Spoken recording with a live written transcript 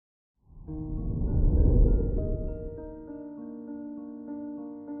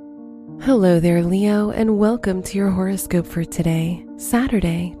Hello there, Leo, and welcome to your horoscope for today,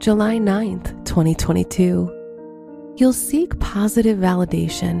 Saturday, July 9th, 2022. You'll seek positive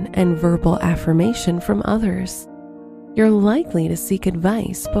validation and verbal affirmation from others. You're likely to seek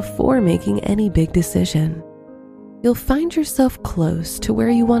advice before making any big decision. You'll find yourself close to where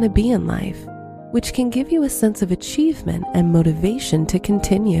you want to be in life, which can give you a sense of achievement and motivation to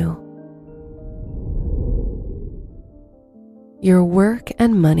continue. Your work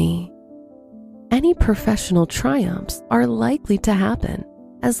and money. Any professional triumphs are likely to happen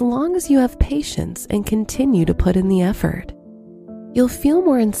as long as you have patience and continue to put in the effort. You'll feel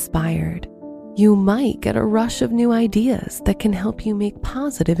more inspired. You might get a rush of new ideas that can help you make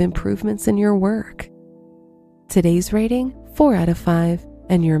positive improvements in your work. Today's rating, 4 out of 5,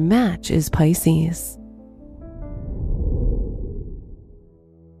 and your match is Pisces.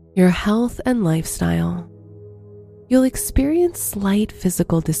 Your health and lifestyle. You'll experience slight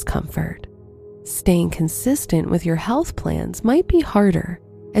physical discomfort. Staying consistent with your health plans might be harder,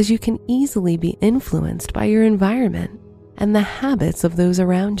 as you can easily be influenced by your environment and the habits of those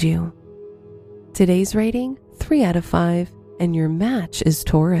around you. Today's rating, 3 out of 5, and your match is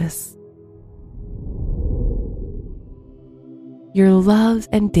Taurus. Your love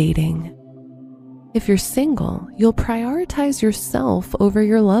and dating. If you're single, you'll prioritize yourself over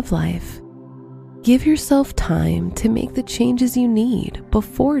your love life. Give yourself time to make the changes you need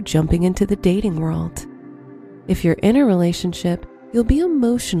before jumping into the dating world. If you're in a relationship, you'll be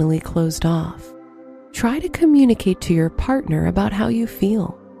emotionally closed off. Try to communicate to your partner about how you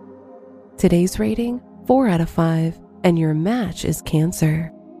feel. Today's rating, 4 out of 5, and your match is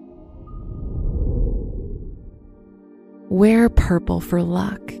Cancer. Wear purple for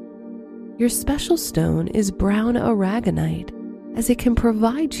luck. Your special stone is brown aragonite, as it can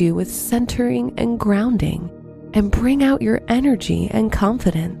provide you with centering and grounding and bring out your energy and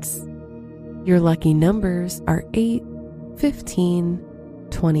confidence. Your lucky numbers are 8, 15,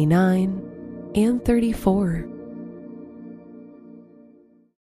 29, and 34.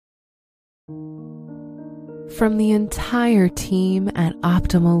 From the entire team at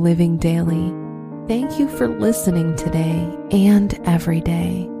Optimal Living Daily, thank you for listening today and every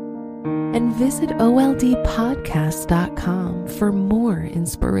day. And visit oldpodcast.com for more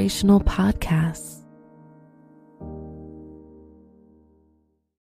inspirational podcasts.